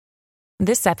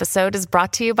This episode is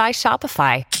brought to you by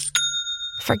Shopify.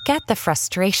 Forget the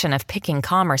frustration of picking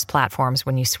commerce platforms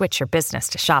when you switch your business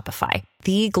to Shopify,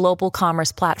 the global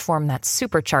commerce platform that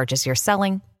supercharges your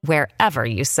selling wherever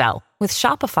you sell. With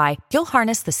Shopify, you'll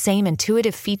harness the same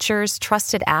intuitive features,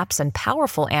 trusted apps, and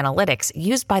powerful analytics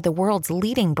used by the world's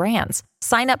leading brands.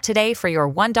 Sign up today for your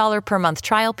 $1 per month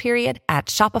trial period at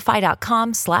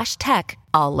shopify.com/tech,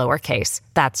 all lowercase.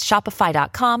 That's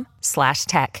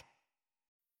shopify.com/tech.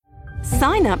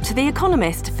 Sign up to The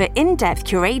Economist for in-depth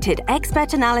curated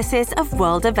expert analysis of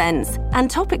world events and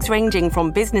topics ranging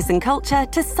from business and culture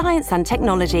to science and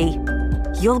technology.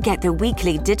 You'll get the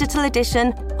weekly digital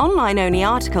edition, online-only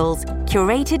articles,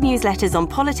 curated newsletters on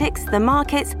politics, the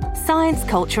markets, science,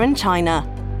 culture, and China,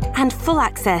 and full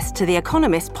access to The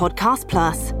Economist Podcast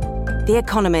Plus. The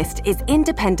Economist is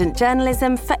independent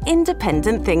journalism for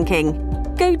independent thinking.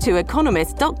 Go to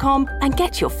economist.com and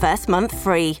get your first month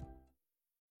free.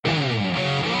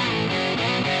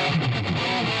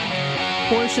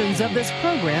 Portions of this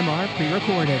program are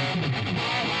pre-recorded.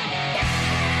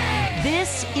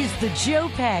 This is the Joe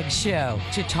Pags Show.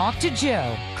 To talk to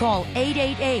Joe, call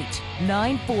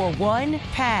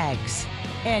 888-941-PAGS.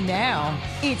 And now,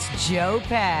 it's Joe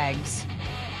Pags.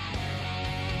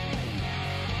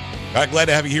 All right, glad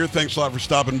to have you here. Thanks a lot for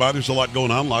stopping by. There's a lot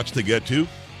going on, lots to get to.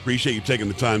 Appreciate you taking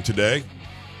the time today.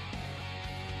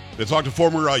 To talk to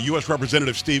former U.S.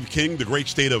 Representative Steve King, the great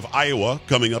state of Iowa,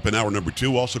 coming up in hour number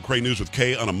 2. Also, Cray News with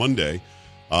Kay on a Monday.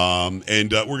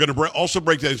 And we're going to also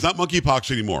break down. It's not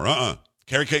monkeypox anymore.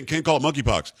 Carrie can't call it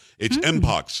monkeypox. It's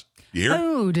M-Pox. You hear?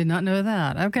 Oh, did not know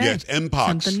that. Okay. Yeah, it's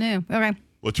M-Pox. Something new. Okay.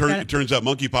 Well, it turns out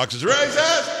monkeypox is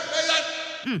racist.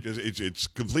 Because it's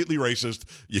completely racist.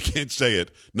 You can't say it,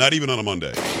 not even on a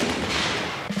Monday.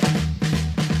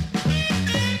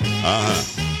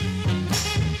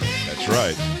 That's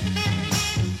right.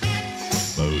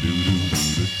 Blah,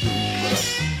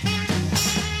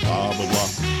 blah, blah.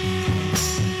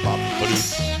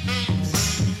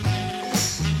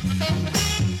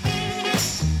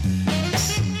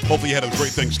 Hopefully you had a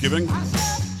great Thanksgiving.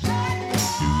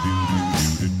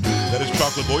 That is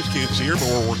Chocolate Voice. Can't see her, but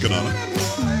we're working on it.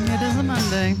 It is a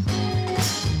Monday.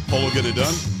 Polo getting it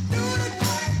done?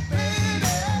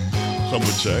 Some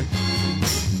would say.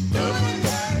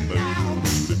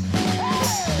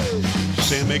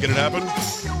 Sam making it happen?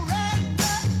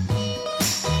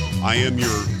 I am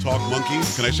your talk monkey.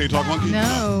 Can I say talk monkey?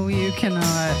 No, you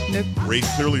cannot. Nope.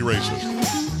 Clearly racist.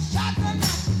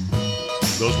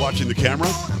 Those watching the camera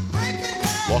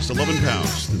lost 11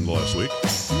 pounds in the last week.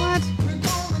 What?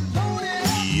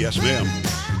 Yes, ma'am.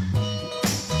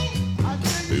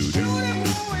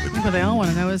 What they all want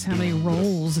to know is how many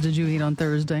rolls did you eat on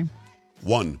Thursday?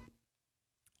 1.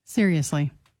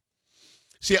 Seriously.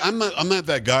 See, I'm not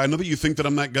that guy. I know that you think that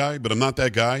I'm that guy, but I'm not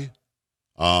that guy.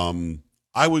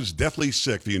 I was deathly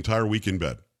sick the entire week in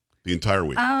bed. The entire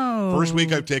week. Oh. First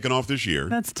week I've taken off this year.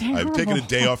 That's terrible. I've taken a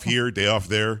day off here, day off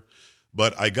there.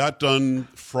 But I got done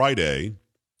Friday,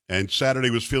 and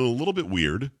Saturday was feeling a little bit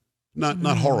weird.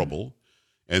 Not horrible.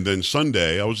 And then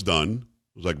Sunday, I was done.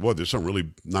 I was like, whoa, there's something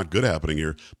really not good happening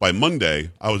here. By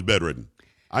Monday, I was bedridden.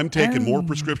 I'm taking more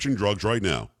prescription drugs right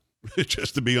now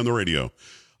just to be on the radio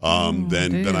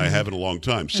than I have in a long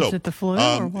time. Is it the flu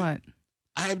or what?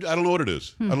 I don't know what it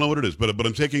is. I don't know what it is, but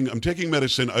I'm taking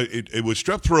medicine. It was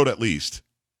strep throat at least,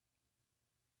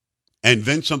 and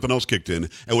then something else kicked in.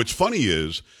 And what's funny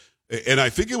is, and I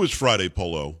think it was Friday,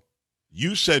 Polo,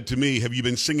 you said to me, "Have you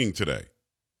been singing today?"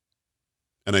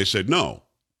 And I said, "No."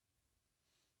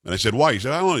 And I said, "Why?" He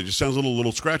said, "I don't know. It just sounds a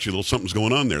little scratchy. A little something's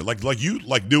going on there. Like you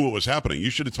knew what was happening. You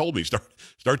should have told me.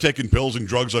 Start taking pills and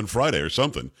drugs on Friday or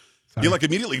something." Sorry. He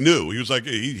immediately knew. He was like,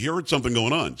 he heard something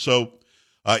going on. So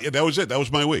that was it. That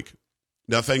was my week.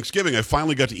 Now, Thanksgiving, I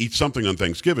finally got to eat something on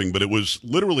Thanksgiving, but it was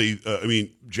literally,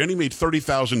 Jenny made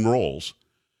 30,000 rolls,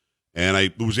 and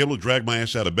I was able to drag my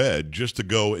ass out of bed just to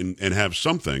go and have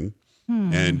something.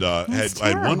 And I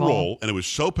had one roll, and it was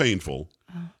so painful.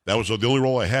 That was the only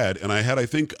roll I had, and I had, I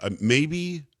think,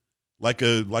 maybe like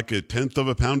a tenth of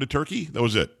a pound of turkey. That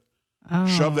was it. Oh.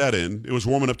 Shove that in. It was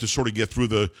warm enough to sort of get through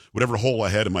the whatever hole I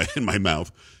had in my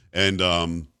mouth, and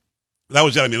that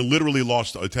was it. I mean, I literally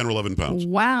lost 10 or 11 pounds.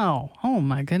 Wow! Oh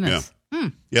my goodness. Yeah,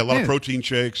 yeah. A lot of protein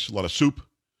shakes, a lot of soup.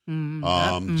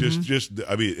 Just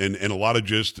I mean, and a lot of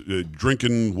just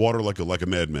drinking water like a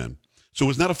madman. So it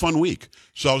was not a fun week.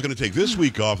 So I was going to take this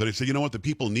week off, and I said, you know what? The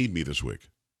people need me this week.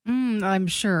 I'm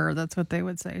sure that's what they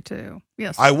would say, too.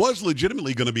 Yes. I was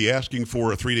legitimately going to be asking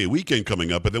for a 3-day weekend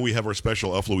coming up, but then we have our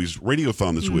special F. Louise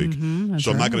Radiothon this week.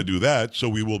 So I'm not going to do that. So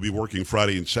we will be working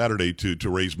Friday and Saturday to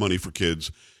raise money for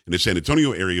kids in the San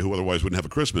Antonio area who otherwise wouldn't have a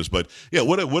Christmas. But yeah,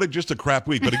 what a just a crap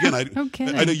week. But again,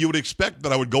 I know you would expect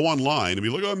that I would go online and be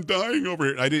like, I'm dying over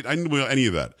here. I didn't do any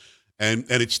of that. And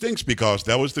it stinks because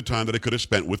that was the time that I could have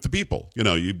spent with the people. You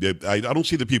know, I don't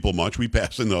see the people much. We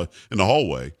pass in the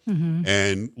hallway,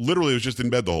 and literally was just in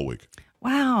bed the whole week.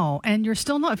 Wow, and you're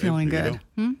still not feeling good.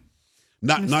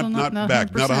 Not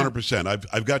back, not 100%.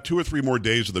 I've got 2 or 3 more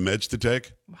days of the meds to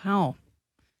take. Wow,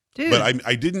 dude. But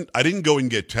I didn't go and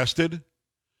get tested.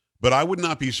 But I would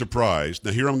not be surprised.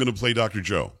 Now here I'm going to play Dr.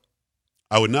 Joe.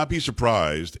 I would not be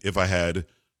surprised if I had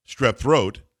strep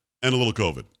throat and a little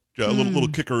COVID. A little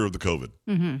kicker of the COVID.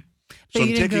 So I'm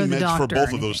taking meds for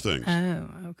both of those things. Oh,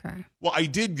 okay. Well, I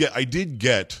did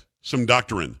get some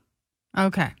doctorin.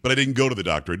 Okay. But I didn't go to the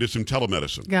doctor. I did some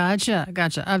telemedicine. Gotcha. I've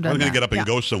done I'm going that. to get up and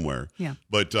go somewhere. Yeah.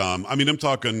 But I'm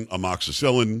talking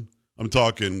amoxicillin. I'm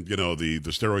talking, the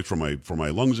steroids for my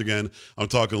lungs again. I'm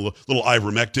talking a little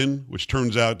ivermectin, which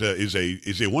turns out is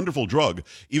a wonderful drug,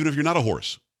 even if you're not a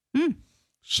horse.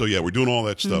 So, yeah, we're doing all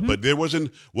that stuff. But there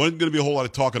wasn't going to be a whole lot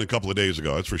of talking a couple of days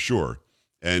ago, that's for sure.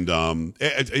 And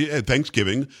at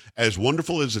Thanksgiving, as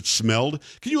wonderful as it smelled,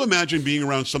 can you imagine being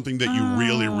around something that you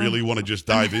really, really want to just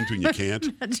dive into and you can't?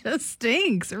 It just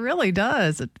stinks. It really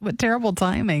does. What terrible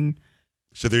timing.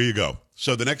 So there you go.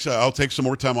 So the next, I'll take some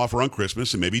more time off around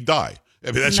Christmas and maybe die.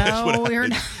 I mean, that's what you're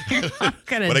not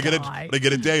going to die. But I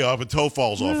get a day off, a toe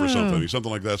falls off or something.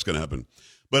 Something like that's going to happen.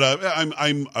 But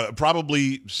I'm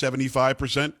probably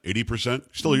 75%, 80%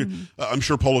 still here. I'm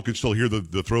sure Polo can still hear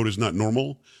the throat is not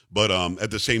normal. But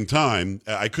at the same time,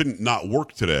 I couldn't not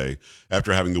work today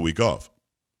after having the week off.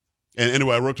 And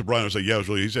anyway, I wrote to Brian. I was like,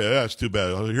 he said, yeah, it's too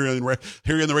bad. I was hear you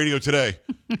on the radio today.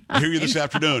 I hear you this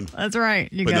afternoon. That's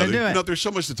right. You got to do it. No, there's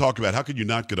so much to talk about. How could you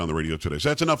not get on the radio today? So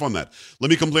that's enough on that. Let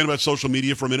me complain about social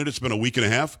media for a minute. It's been a week and a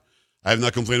half. I have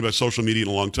not complained about social media in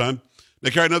a long time. Now,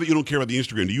 Carrie, I know that you don't care about the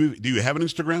Instagram. Do you have an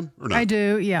Instagram or not? I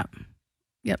do, yeah.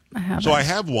 Yep, I have. So I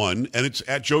have one, and it's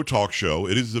at Joe Talk Show.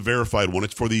 It is the verified one.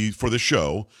 It's for the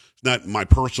show. It's not my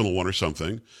personal one or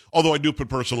something, although I do put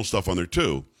personal stuff on there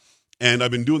too. And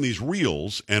I've been doing these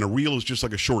reels, and a reel is just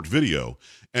like a short video,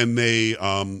 and they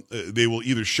will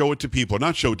either show it to people or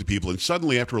not show it to people. And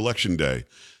suddenly, after Election Day,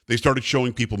 they started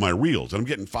showing people my reels, and I'm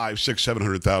getting 500,000,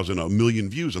 600,000, 700,000, a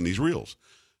million views on these reels.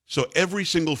 So every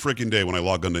single freaking day when I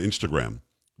log onto Instagram,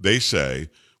 they say,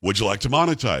 would you like to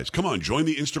monetize? Come on, join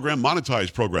the Instagram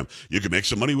monetize program. You can make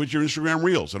some money with your Instagram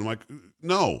reels. And I'm like,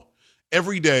 no.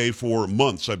 Every day for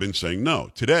months I've been saying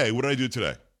no. Today, what did I do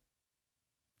today?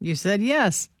 You said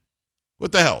yes.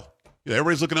 What the hell? Yeah,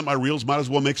 everybody's looking at my reels. Might as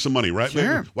well make some money, right?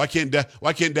 Sure. Why can't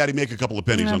Daddy make a couple of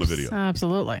pennies on a video?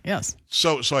 Absolutely, yes.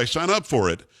 So I sign up for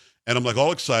it, and I'm like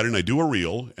all excited, and I do a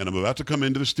reel, and I'm about to come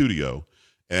into the studio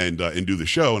and do the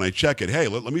show, and I check it. Hey,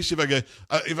 let me see if I get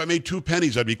if I made 2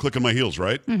 pennies, I'd be clicking my heels,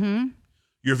 right? Mm-hmm.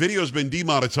 Your video's been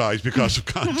demonetized because of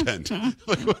content.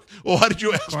 Like, well, why did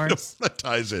you ask me to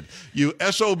monetize it? You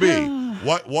SOB.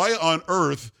 Why on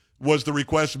earth was the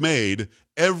request made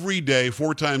every day,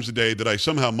 4 times a day, that I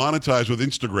somehow monetize with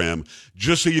Instagram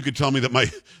just so you could tell me that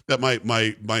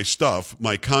my stuff,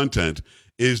 my content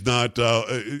is not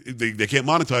they can't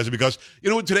monetize it because you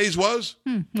know what today's was?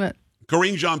 What?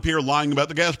 Karine Jean-Pierre lying about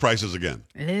the gas prices again.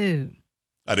 Ew.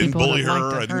 I didn't bully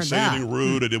her. I didn't say anything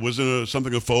rude. It wasn't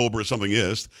something a phobe or something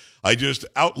ist. I just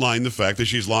outlined the fact that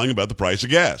she's lying about the price of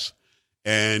gas.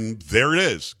 And there it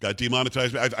is. Got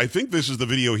demonetized. I think this is the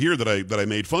video here that I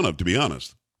made fun of, to be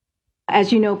honest.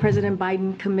 As you know, President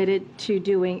Biden committed to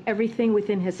doing everything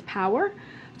within his power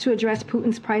to address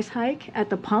Putin's price hike at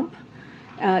the pump.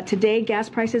 Today, gas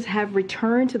prices have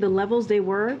returned to the levels they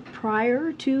were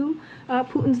prior to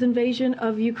Putin's invasion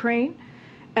of Ukraine.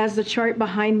 As the chart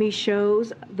behind me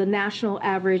shows, the national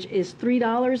average is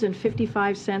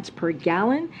 $3.55 per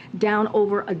gallon, down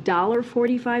over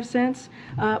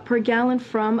 $1.45 per gallon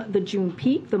from the June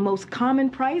peak. The most common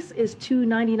price is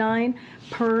 $2.99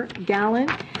 per gallon.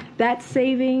 That's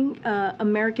saving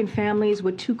American families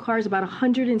with 2 cars about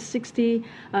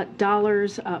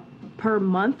 $160 per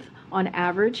month on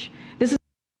average.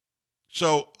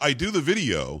 So I do the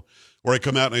video where I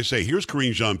come out and I say, here's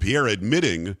Karine Jean-Pierre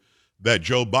admitting that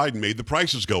Joe Biden made the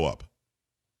prices go up.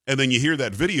 And then you hear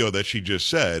that video that she just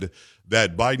said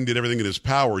that Biden did everything in his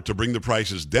power to bring the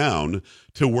prices down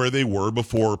to where they were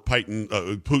before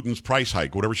Putin's price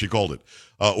hike, whatever she called it,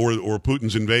 or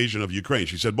Putin's invasion of Ukraine.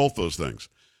 She said both those things.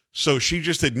 So she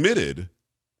just admitted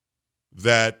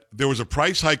that there was a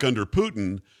price hike under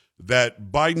Putin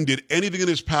that Biden did anything in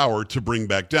his power to bring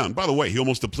back down. By the way, he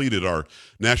almost depleted our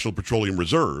National Petroleum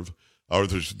Reserve, or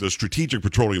the Strategic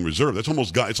Petroleum Reserve. That's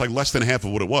almost it's like less than half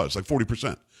of what it was, like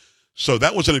 40%. So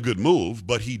that wasn't a good move,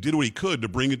 but he did what he could to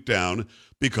bring it down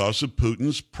because of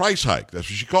Putin's price hike. That's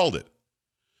what she called it.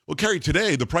 Well, Carrie,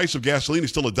 today, the price of gasoline is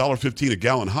still $1.15 a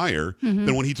gallon higher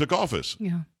than when he took office.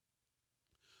 Yeah.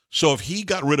 So if he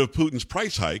got rid of Putin's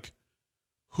price hike,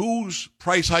 whose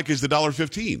price hike is the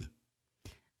 $1.15?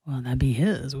 Well, that'd be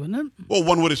his, wouldn't it? Well,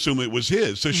 one would assume it was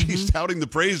his. So she's touting the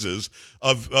praises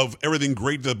of everything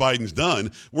great that Biden's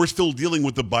done. We're still dealing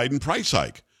with the Biden price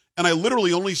hike. And I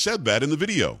literally only said that in the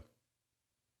video.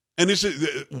 And this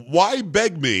is, why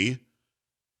beg me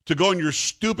to go on your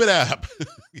stupid app,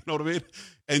 you know what I mean,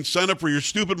 and sign up for your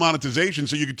stupid monetization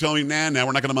so you can tell me, nah,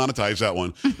 we're not going to monetize that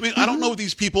one. I mean, I don't know what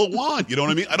these people want. You know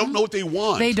what I mean? I don't know what they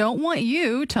want. They don't want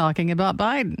you talking about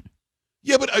Biden.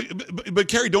 Yeah, but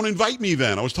Carrie, don't invite me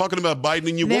then. I was talking about Biden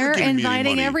and you weren't giving me any money. They're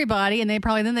inviting everybody, and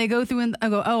they go through and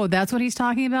go, oh, that's what he's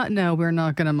talking about? No, we're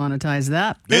not going to monetize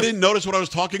that. They didn't notice what I was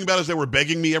talking about as they were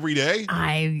begging me every day?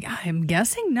 I'm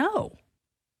guessing no.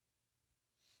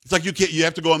 It's like you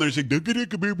have to go on there and say,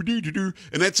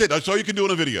 and that's it. That's all you can do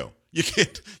in a video. You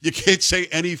can't say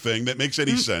anything that makes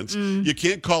any sense. You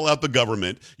can't call out the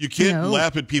government. You can't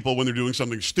laugh at people when they're doing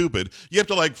something stupid. You have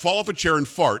to like fall off a chair and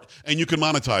fart, and you can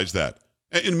monetize that.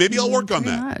 And maybe I'll work on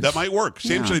that. Much. That might work.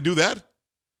 Sam, should I do that?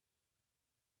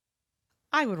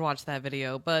 I would watch that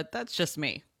video, but that's just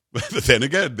me. But then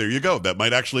again, there you go. That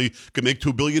might actually could make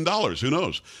 $2 billion. Who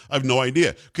knows? I have no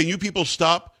idea. Can you people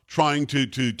stop trying to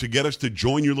get us to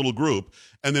join your little group,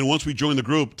 and then once we join the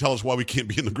group, tell us why we can't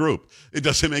be in the group? It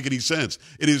doesn't make any sense.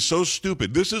 It is so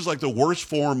stupid. This is like the worst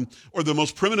form or the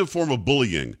most primitive form of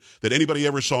bullying that anybody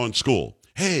ever saw in school.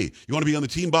 Hey, you want to be on the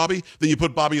team, Bobby? Then you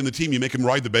put Bobby on the team. You make him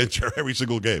ride the bench every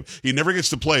single game. He never gets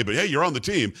to play, but hey, you're on the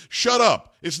team. Shut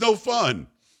up. It's no fun.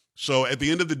 So at the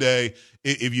end of the day,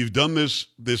 if you've done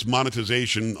this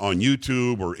monetization on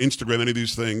YouTube or Instagram, any of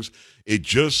these things,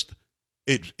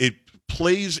 it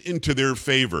plays into their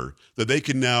favor that they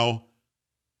can now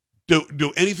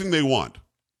do anything they want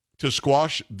to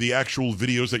squash the actual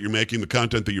videos that you're making, the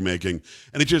content that you're making.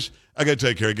 And I got to tell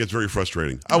you, Carrie, it gets very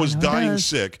frustrating. I was dying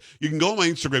sick. You can go on my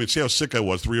Instagram and see how sick I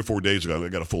was 3 or 4 days ago. I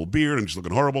got a full beard. I'm just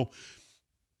looking horrible.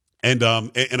 And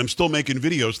I'm still making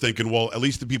videos thinking, well, at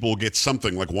least the people will get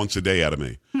something like once a day out of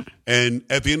me. And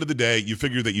at the end of the day, you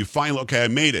figure that you finally, okay, I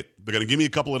made it. They're going to give me a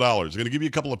couple of dollars. They're going to give you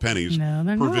a couple of pennies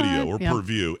per video or per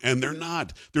view. And they're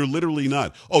not. They're literally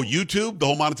not. Oh, YouTube, the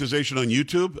whole monetization on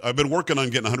YouTube. I've been working on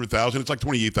getting 100,000. It's like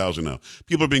 28,000 now.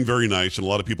 People are being very nice, and a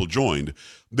lot of people joined.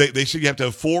 They said you have to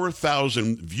have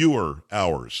 4,000 viewer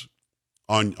hours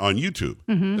on YouTube.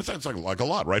 That's like a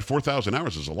lot, right? 4,000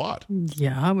 hours is a lot.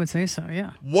 Yeah, I would say so,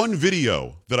 yeah. One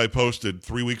video that I posted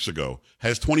 3 weeks ago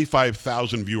has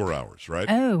 25,000 viewer hours, right?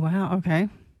 Oh, wow, okay.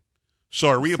 So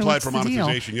I reapplied for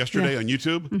monetization yesterday on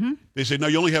YouTube. They said, no,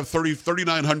 you only have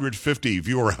 3,950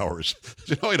 viewer hours. I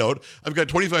said, no, I don't. I've got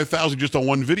 25,000 just on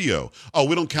one video. Oh,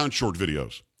 we don't count short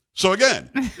videos. So again,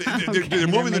 they're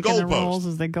moving the goalposts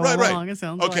as they go along. It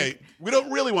sounds like. We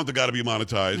don't really want the guy to be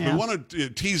monetized. We want to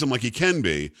tease him like he can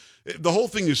be. The whole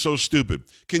thing is so stupid.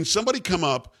 Can somebody come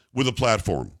up with a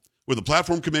platform where the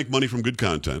platform can make money from good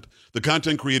content, the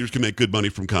content creators can make good money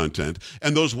from content,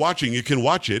 and those watching it can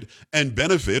watch it and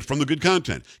benefit from the good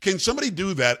content? Can somebody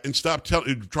do that and stop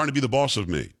trying to be the boss of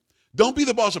me? Don't be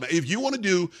the boss of me. If you want to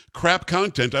do crap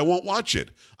content, I won't watch it.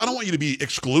 I don't want you to be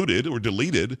excluded or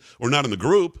deleted or not in the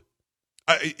group.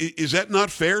 Is that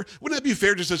not fair? Wouldn't that be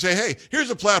fair just to say, hey, here's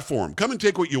a platform. Come and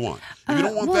take what you want. If you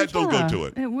don't want that, don't go to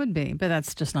it. It would be, but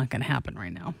that's just not going to happen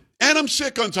right now. And I'm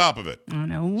sick on top of it. I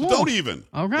know. So don't even.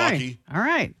 Okay. Lucky. All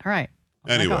right.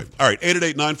 Anyway. All right.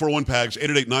 888-941-PAGS,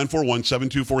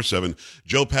 888-941-7247,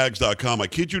 joepags.com. I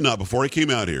kid you not, before I came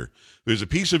out here, there's a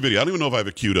piece of video. I don't even know if I have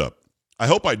it queued up. I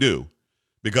hope I do,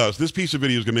 because this piece of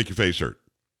video is going to make your face hurt.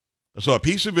 I saw a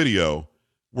piece of video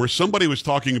where somebody was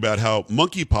talking about how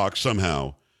monkeypox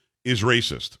somehow is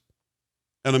racist.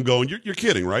 And I'm going, you're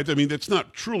kidding, right? I mean, that's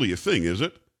not truly a thing, is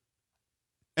it?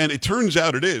 And it turns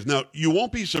out it is. Now, you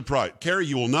won't be surprised. Carrie,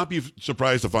 you will not be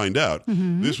surprised to find out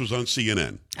this was on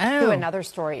CNN. To another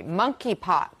story.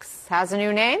 Monkeypox has a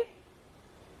new name.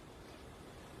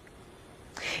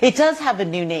 It does have a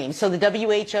new name. So the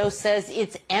WHO says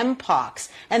it's M-Pox.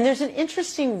 And there's an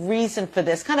interesting reason for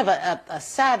this, kind of a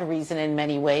sad reason in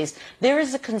many ways. There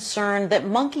is a concern that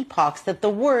monkeypox, that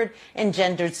the word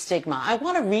engendered stigma. I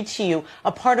want to read to you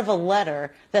a part of a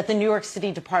letter that the New York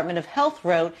City Department of Health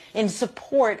wrote in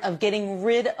support of getting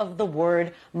rid of the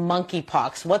word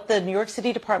monkeypox. What the New York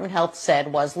City Department of Health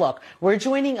said was, look, we're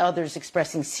joining others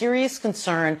expressing serious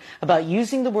concern about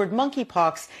using the word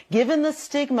monkeypox given the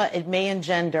stigma it may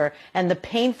engender and the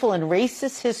painful and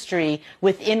racist history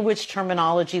within which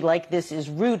terminology like this is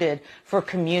rooted for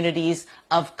communities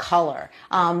of color.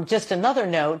 Just another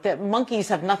note that monkeys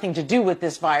have nothing to do with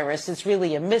this virus. It's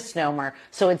really a misnomer,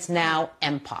 so it's now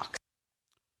M-Pox.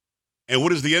 And what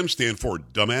does the M stand for,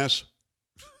 dumbass?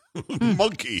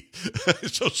 Monkey.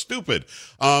 It's so stupid.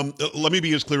 Let me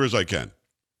be as clear as I can.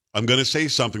 I'm going to say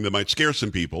something that might scare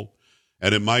some people,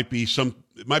 and it might be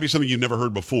something you've never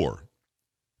heard before.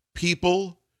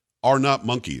 People are not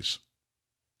monkeys,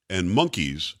 and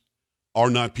monkeys are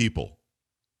not people.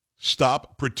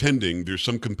 Stop pretending there's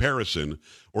some comparison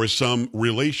or some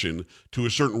relation to a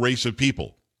certain race of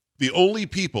people. The only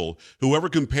people who ever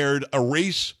compared a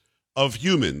race of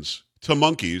humans to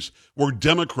monkeys were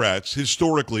Democrats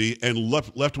historically and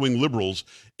left-wing liberals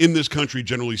in this country,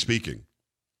 generally speaking.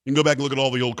 You can go back and look at all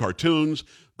the old cartoons,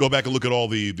 go back and look at all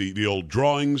the old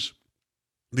drawings,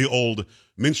 the old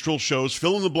minstrel shows,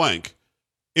 fill in the blank.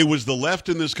 It was the left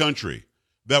in this country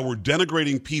that were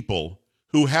denigrating people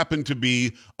who happened to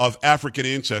be of African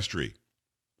ancestry.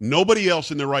 Nobody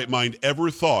else in their right mind ever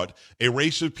thought a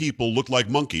race of people looked like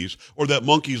monkeys or that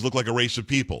monkeys look like a race of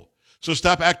people. So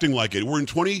stop acting like it. We're in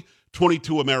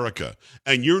 2022 America,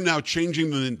 and you're now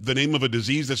changing the name of a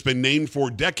disease that's been named for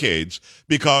decades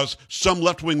because some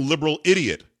left-wing liberal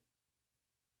idiot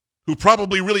who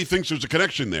probably really thinks there's a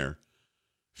connection there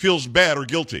feels bad or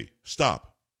guilty.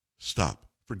 Stop.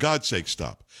 For God's sake,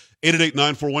 stop.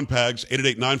 888-941-PAGS,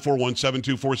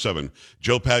 888-941-7247,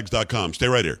 joepags.com. Stay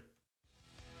right here.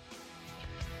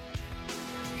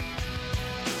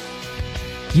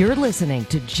 You're listening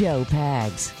to Joe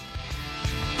Pags.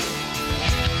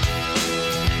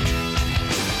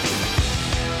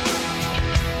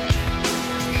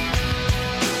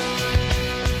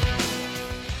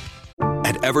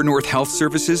 At Evernorth Health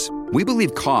Services, we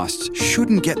believe costs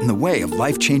shouldn't get in the way of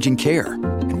life-changing care,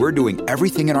 and we're doing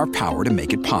everything in our power to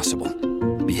make it possible.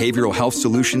 Behavioral health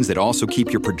solutions that also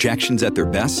keep your projections at their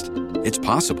best? It's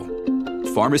possible.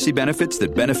 Pharmacy benefits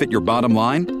that benefit your bottom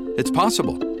line? It's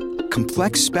possible.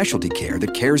 Complex specialty care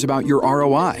that cares about your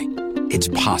ROI? It's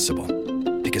possible.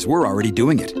 Because we're already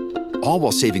doing it. All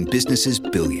while saving businesses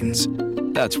billions.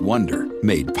 That's Wonder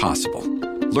made possible.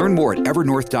 Learn more at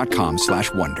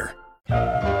evernorth.com/wonder.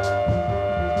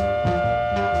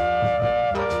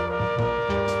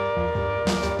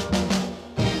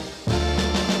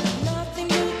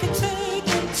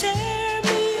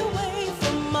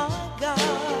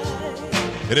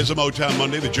 It is a Motown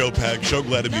Monday, the Joe Pags Show.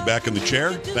 Glad to be back in the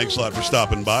chair. Thanks a lot for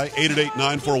stopping by.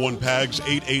 888-941-PAGS,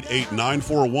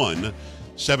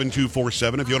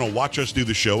 888-941-7247. If you want to watch us do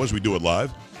the show as we do it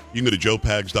live, you can go to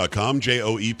joepags.com,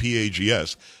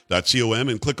 joepags.com,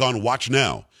 and click on Watch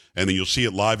Now. And then you'll see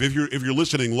it live. If you're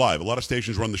listening live, a lot of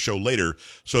stations run the show later.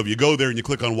 So if you go there and you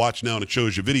click on Watch Now and it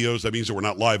shows you videos, that means that we're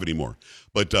not live anymore.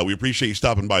 But we appreciate you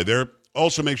stopping by there.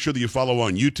 Also, make sure that you follow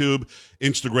on YouTube,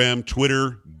 Instagram,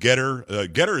 Twitter, Getter.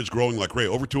 Getter is growing like crazy,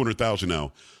 over 200,000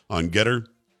 now on Getter.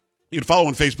 You can follow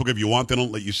on Facebook if you want. They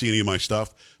don't let you see any of my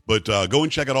stuff. But go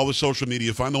and check out all the social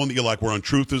media. Find the one that you like. We're on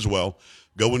Truth as well.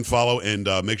 Go and follow and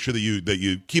make sure that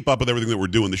you keep up with everything that we're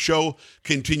doing. The show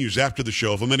continues after the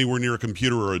show. If I'm anywhere near a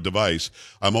computer or a device,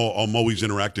 I'm always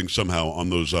interacting somehow on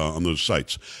those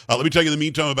sites. Let me tell you in the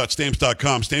meantime about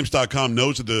Stamps.com. Stamps.com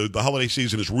knows that the holiday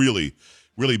season is really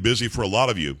busy for a lot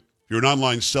of you. If you're an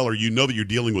online seller, you know that you're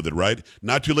dealing with it, right?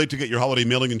 Not too late to get your holiday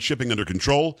mailing and shipping under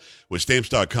control with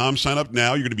Stamps.com. Sign up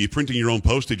now. You're going to be printing your own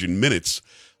postage in minutes.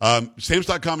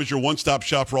 Stamps.com is your one-stop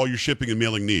shop for all your shipping and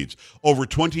mailing needs. Over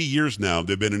 20 years now,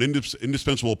 they've been an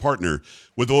indispensable partner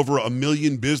with over 1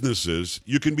 million businesses.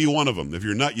 You can be one of them. If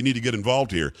you're not, you need to get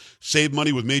involved here. Save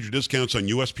money with major discounts on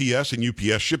USPS and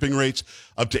UPS shipping rates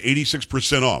up to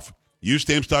 86% off. Use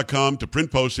Stamps.com to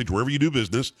print postage wherever you do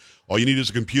business. All you need is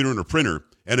a computer and a printer.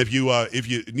 And if you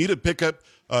need a pickup,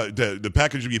 the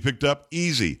package to be picked up,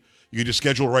 easy. You can just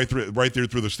schedule it right there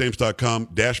through the Stamps.com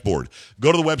dashboard.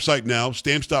 Go to the website now,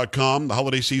 Stamps.com. The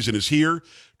holiday season is here.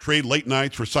 Trade late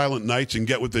nights for silent nights and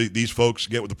get with these folks,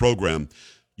 get with the program.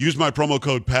 Use my promo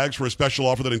code PAGS for a special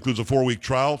offer that includes a 4-week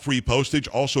trial, free postage,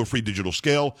 also a free digital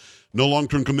scale, No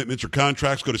long-term commitments or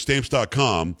contracts. Go to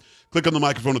Stamps.com. Click on the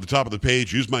microphone at the top of the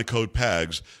page. Use my code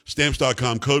PAGS.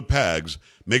 Stamps.com, code PAGS.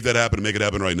 Make that happen and make it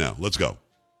happen right now. Let's go.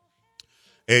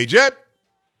 Hey, Jet.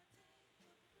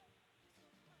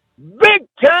 Big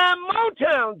time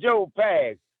Motown, Joe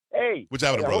Pags. Hey, what's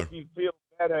happening, brother? I hope you feel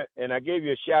better. And I gave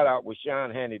you a shout out with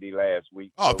Sean Hannity last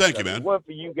week. Oh, thank you, man. If it wasn't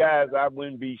for you guys, I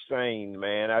wouldn't be sane,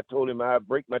 man. I told him I'd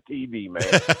break my TV, man.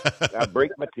 I'd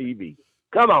break my TV.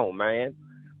 Come on, man.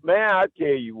 Man, I tell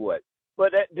you what.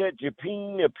 But that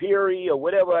Japine Apiri or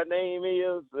whatever her name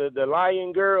is, the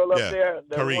lying girl up there,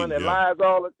 the Karine, one that lies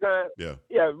all the time.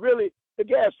 Yeah, really. The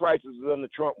gas prices under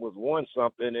Trump was one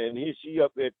something, and here she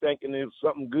up there thinking it was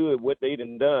something good what they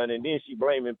done, and then she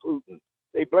blaming Putin.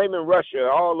 They blaming Russia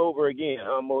all over again,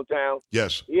 huh, Motown?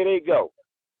 Yes. Here they go.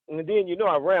 And then,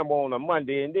 I ramble on a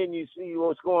Monday, and then you see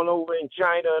what's going over in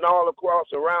China and all across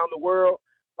around the world,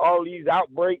 all these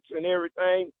outbreaks and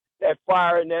everything. That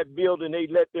fire in that building, they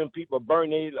let them people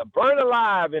burn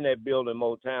alive in that building,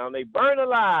 Motown. They burn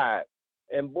alive.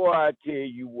 And boy, I tell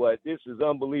you what, this is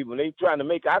unbelievable. They trying to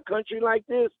make our country like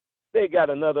this. They got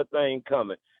another thing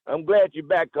coming. I'm glad you're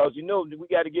back because, we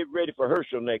got to get ready for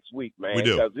Herschel next week, man. We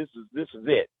do. Because this is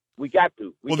it. We got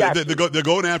to. They're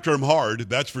going after him hard,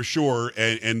 that's for sure,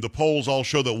 and the polls all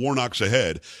show that Warnock's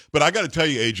ahead. But I got to tell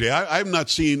you, AJ, I've not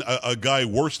seen a guy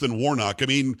worse than Warnock. I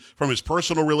mean, from his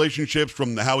personal relationships,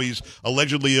 from how he's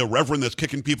allegedly a reverend that's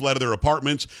kicking people out of their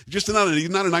apartments, he's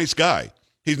not a nice guy.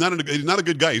 He's not a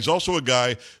good guy. He's also a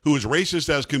guy who is racist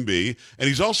as can be, and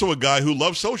he's also a guy who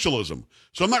loves socialism.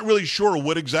 So I'm not really sure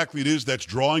what exactly it is that's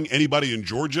drawing anybody in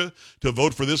Georgia to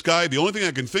vote for this guy. The only thing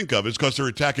I can think of is because they're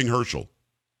attacking Herschel.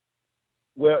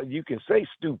 Well, you can say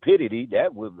stupidity.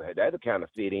 That'll kind of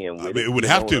fit in with it. It would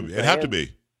have to. It'd have to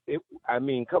be.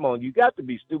 Come on. You got to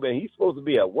be stupid. He's supposed to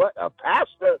be a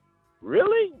pastor?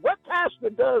 Really? What pastor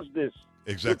does this?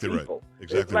 Exactly right.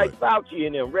 Exactly it's like Fauci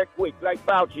and them, like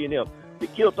Fauci and them. They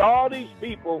killed all these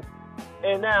people,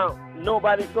 and now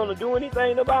nobody's going to do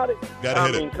anything about it?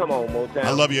 Come on, Motown.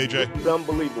 I love you, AJ. This is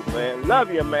unbelievable, man.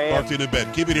 Love you, man. Talk to you in a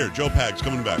bit. Keep it here. Joe Pags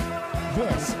coming back.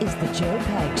 This is the Joe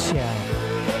Pags Show.